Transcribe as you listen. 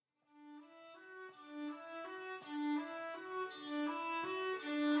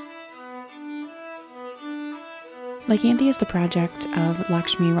Lykanthea is the project of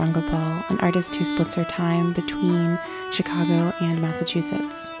Lakshmi Rangopal, an artist who splits her time between Chicago and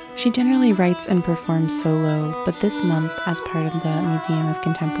Massachusetts. She generally writes and performs solo, but this month, as part of the Museum of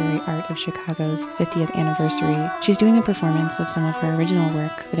Contemporary Art of Chicago's 50th anniversary, she's doing a performance of some of her original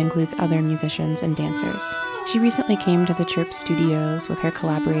work that includes other musicians and dancers. She recently came to the Chirp Studios with her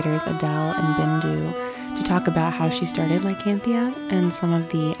collaborators Adele and Bindu to talk about how she started Lykanthea and some of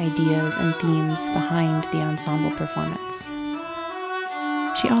the ideas and themes behind the ensemble performance.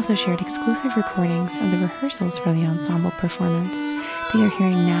 She also shared exclusive recordings of the rehearsals for the ensemble performance that you're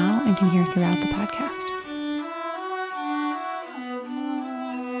hearing now and can hear throughout the podcast.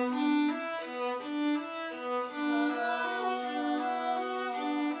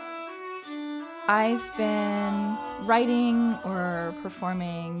 I've been writing or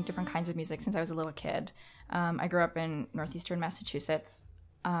performing different kinds of music since I was a little kid. I grew up in northeastern Massachusetts.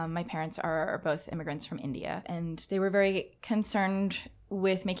 My parents are both immigrants from India, and they were very concerned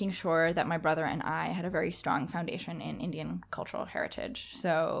with making sure that my brother and I had a very strong foundation in Indian cultural heritage.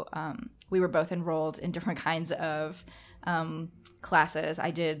 So we were both enrolled in different kinds of classes.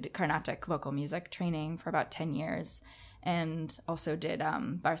 I did Carnatic vocal music training for about 10 years and also did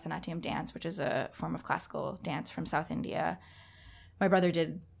Bharatanatyam dance, which is a form of classical dance from South India. My brother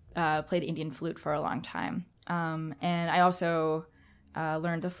played Indian flute for a long time. And I also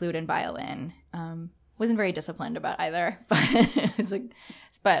learned the flute and violin. Wasn't very disciplined about either, but it was like,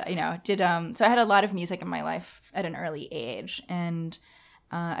 but did so I had a lot of music in my life at an early age, and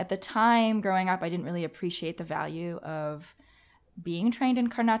at the time growing up, I didn't really appreciate the value of being trained in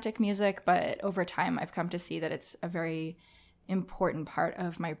Carnatic music, but over time, I've come to see that it's a very important part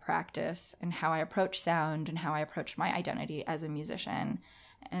of my practice and how I approach sound and how I approach my identity as a musician,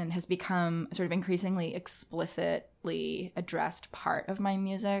 and has become a sort of increasingly explicitly addressed part of my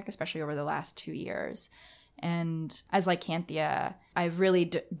music, especially over the last 2 years. And as Lykanthea, I've really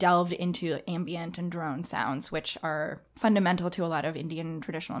delved into ambient and drone sounds, which are fundamental to a lot of Indian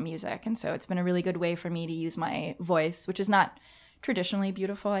traditional music. And so it's been a really good way for me to use my voice, which is not traditionally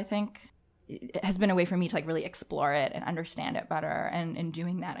beautiful, I think. It has been a way for me to really explore it and understand it better. And in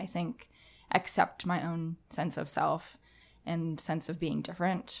doing that, I think, accept my own sense of self and sense of being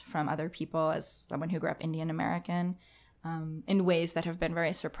different from other people as someone who grew up Indian American in ways that have been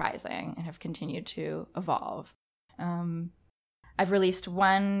very surprising and have continued to evolve. I've released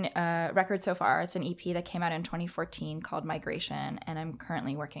one record so far. It's an EP that came out in 2014 called Migration, and I'm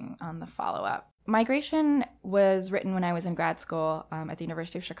currently working on the follow-up. Migration was written when I was in grad school at the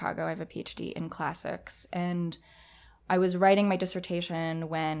University of Chicago. I have a PhD in classics, and I was writing my dissertation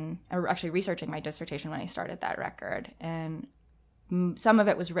researching my dissertation when I started that record. And some of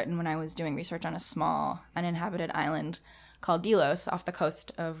it was written when I was doing research on a small uninhabited island called Delos off the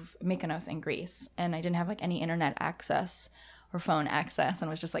coast of Mykonos in Greece. And I didn't have any internet access or phone access and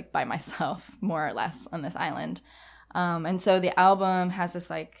was just by myself, more or less, on this island. And so the album has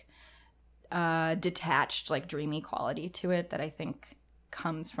this detached, dreamy quality to it that I think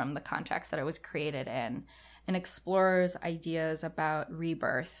comes from the context that it was created in, and explores ideas about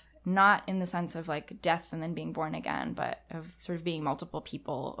rebirth, not in the sense of death and then being born again, but of sort of being multiple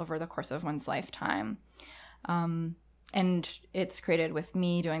people over the course of one's lifetime. And it's created with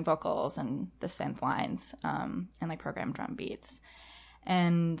me doing vocals and the synth lines and programmed drum beats.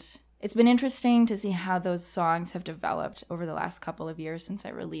 And it's been interesting to see how those songs have developed over the last couple of years since I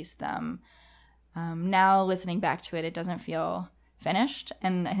released them. Now listening back to it, it doesn't feel finished.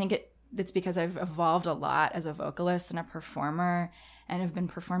 And I think it's because I've evolved a lot as a vocalist and a performer, and have been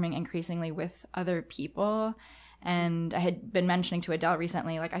performing increasingly with other people. And I had been mentioning to Adele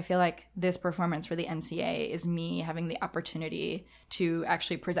recently, I feel like this performance for the MCA is me having the opportunity to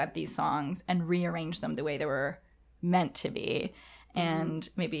actually present these songs and rearrange them the way they were meant to be. And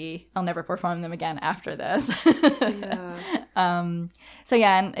maybe I'll never perform them again after this. Yeah. And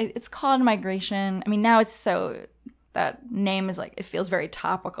it's called Migration. I mean, now it's so... that name is it feels very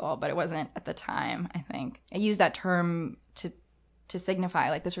topical, but it wasn't at the time, I think. I use that term to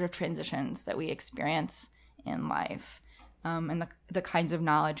signify the sort of transitions that we experience in life, and the kinds of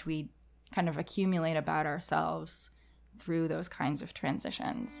knowledge we kind of accumulate about ourselves through those kinds of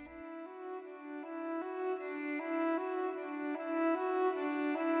transitions.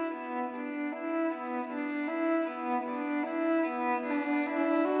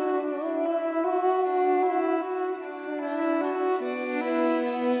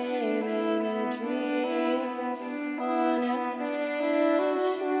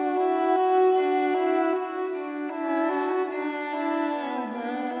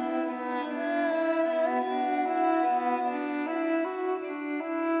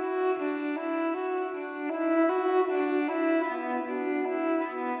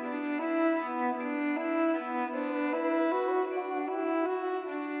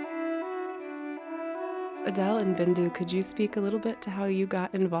 Adele and Bindu, could you speak a little bit to how you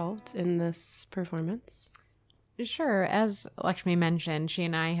got involved in this performance? Sure. As Lakshmi mentioned, she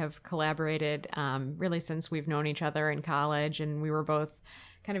and I have collaborated really since we've known each other in college, and we were both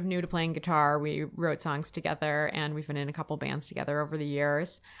kind of new to playing guitar. We wrote songs together, and we've been in a couple bands together over the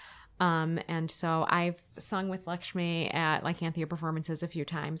years. And so I've sung with Lakshmi at Lykanthea performances a few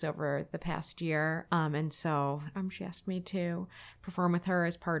times over the past year. And so she asked me to perform with her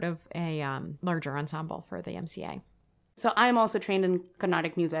as part of a larger ensemble for the MCA. So I'm also trained in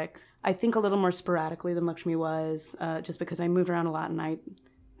Carnatic music. I think a little more sporadically than Lakshmi was, just because I moved around a lot and I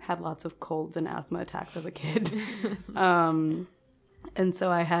had lots of colds and asthma attacks as a kid. And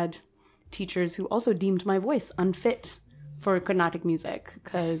so I had teachers who also deemed my voice unfit for Carnatic music,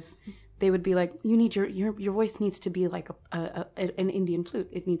 because they would be like, "You need your voice needs to be like an Indian flute.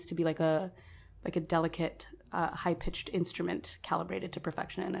 It needs to be like a delicate, high pitched instrument calibrated to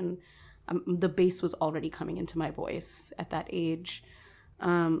perfection." And the bass was already coming into my voice at that age.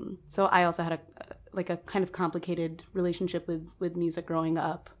 So I also had a kind of complicated relationship with music growing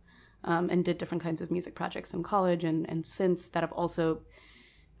up, and did different kinds of music projects in college, and since that I've also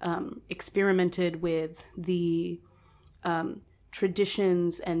experimented with the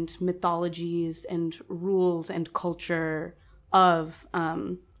traditions and mythologies and rules and culture of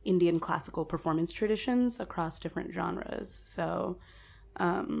Indian classical performance traditions across different genres. So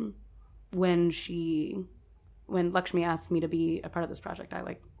when Lakshmi asked me to be a part of this project,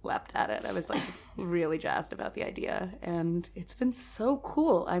 I leapt at it. I was really jazzed about the idea, and it's been so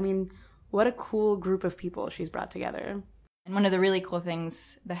cool. I mean, what a cool group of people she's brought together. And one of the really cool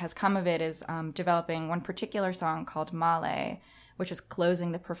things that has come of it is developing one particular song called Male, which is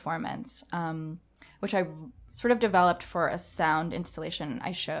closing the performance, which I sort of developed for a sound installation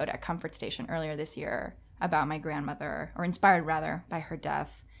I showed at Comfort Station earlier this year about my grandmother, or inspired rather by her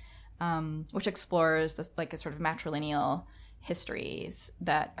death, which explores this a sort of matrilineal histories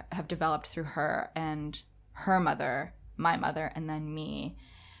that have developed through her and her mother, my mother, and then me.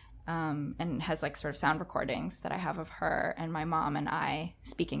 And has sort of sound recordings that I have of her and my mom and I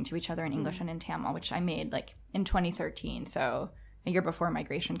speaking to each other in English and in Tamil, which I made in 2013, so a year before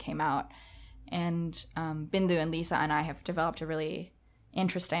Migration came out. And Bindu and Lisa and I have developed a really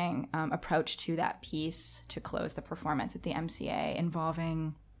interesting approach to that piece to close the performance at the MCA,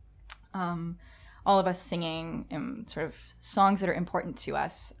 involving all of us singing sort of songs that are important to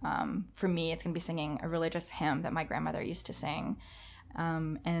us. For me, it's going to be singing a religious hymn that my grandmother used to sing.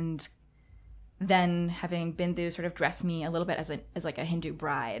 And then having Bindu sort of dress me a little bit as a Hindu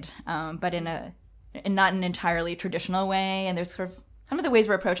bride, but in not an entirely traditional way. And there's sort of some of the ways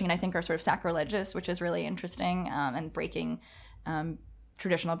we're approaching it, I think, are sort of sacrilegious, which is really interesting, and breaking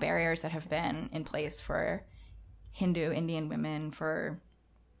traditional barriers that have been in place for Hindu Indian women for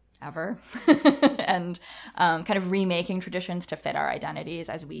ever, and kind of remaking traditions to fit our identities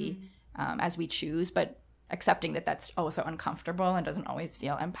as we choose, but accepting that that's also uncomfortable and doesn't always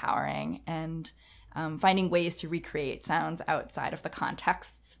feel empowering, and finding ways to recreate sounds outside of the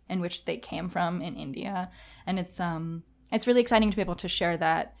contexts in which they came from in India. And it's really exciting to be able to share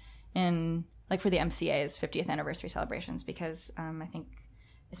that in for the MCA's 50th anniversary celebrations, because I think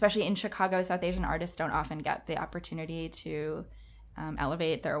especially in Chicago, South Asian artists don't often get the opportunity to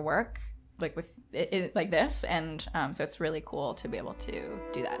elevate their work with it like this, and so it's really cool to be able to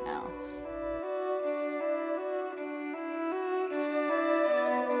do that now.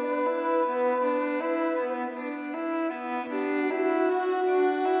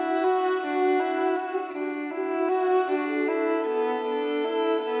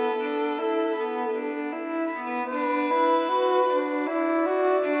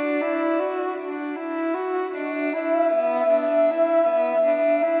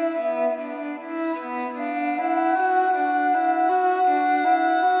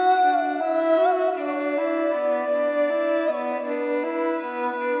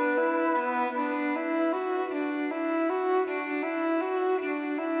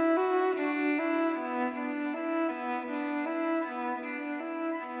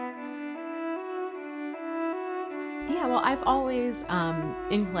 Yeah, well, I've always,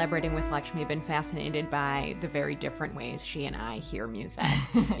 in collaborating with Lakshmi, been fascinated by the very different ways she and I hear music.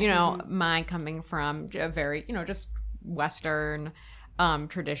 Mine coming from a very, just Western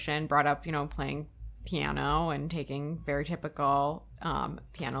tradition, brought up, playing piano and taking very typical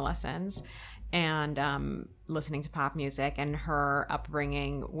piano lessons, and listening to pop music, and her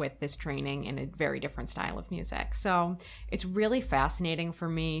upbringing with this training in a very different style of music. So it's really fascinating for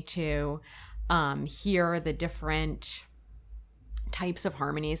me to hear the different types of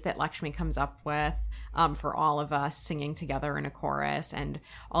harmonies that Lakshmi comes up with for all of us singing together in a chorus, and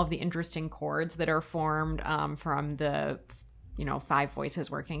all of the interesting chords that are formed from the 5 voices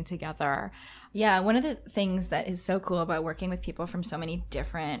working together. Yeah, one of the things that is so cool about working with people from so many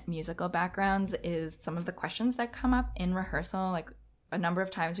different musical backgrounds is some of the questions that come up in rehearsal. Like, a number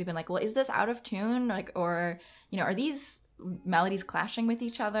of times we've been like, well, is this out of tune? Like, or, are these melodies clashing with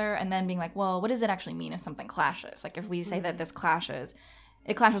each other? And then being like, well, what does it actually mean if something clashes? Like, if we say that this clashes,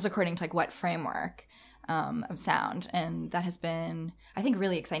 it clashes according to like what framework of sound. And that has been, I think,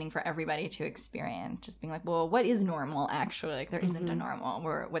 really exciting for everybody to experience, just being like, well, what is normal actually? Like, there isn't a normal,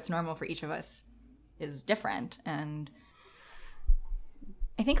 or what's normal for each of us is different. And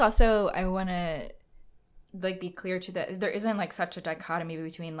I think also I want to like be clear to that there isn't like such a dichotomy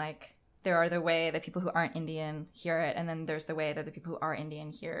between like, there are the way that people who aren't Indian hear it, and then there's the way that the people who are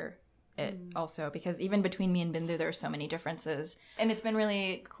Indian hear it also, because even between me and Bindu there are so many differences. And it's been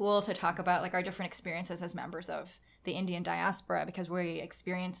really cool to talk about like our different experiences as members of the Indian diaspora, because we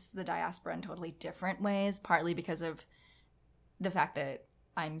experience the diaspora in totally different ways, partly because of the fact that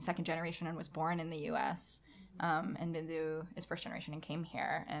I'm second generation and was born in the US, and Bindu is first generation and came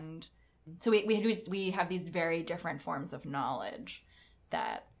here. And so we have these very different forms of knowledge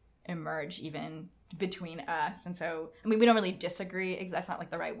that emerge even between us. And so, I mean, we don't really disagree. That's not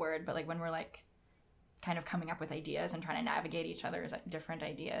like the right word, but like when we're like kind of coming up with ideas and trying to navigate each other's different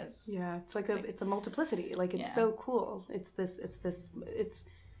ideas. Yeah, it's like it's a multiplicity. Like, it's so cool. It's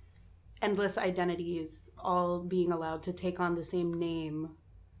endless identities all being allowed to take on the same name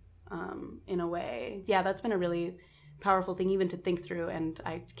in a way. Yeah, that's been a really powerful thing even to think through, and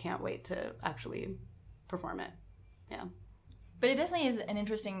I can't wait to actually perform it. Yeah. But it definitely is an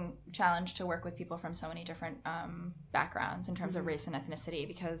interesting challenge to work with people from so many different backgrounds in terms of race and ethnicity,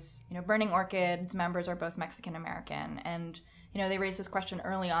 because, Burning Orchid's members are both Mexican American, and, they raised this question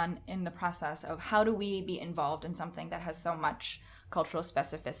early on in the process of how do we be involved in something that has so much cultural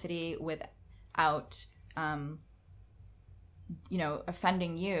specificity without,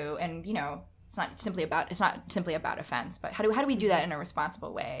 offending you, and, it's not simply about offense, but how do we do that in a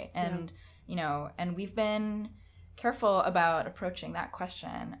responsible way? And, and we've been careful about approaching that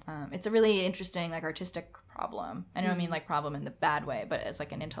question. It's a really interesting, like, artistic problem. I don't mean like problem in the bad way, but it's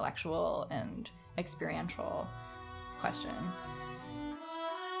like an intellectual and experiential question.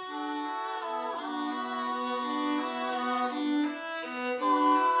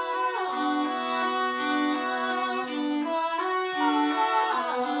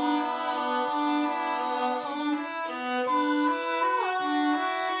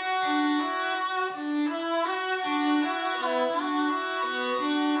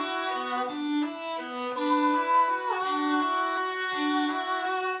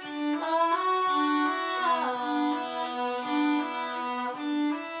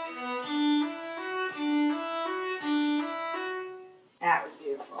 That was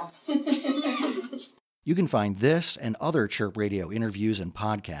beautiful. You can find this and other Chirp Radio interviews and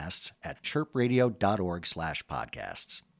podcasts at chirpradio.org/podcasts.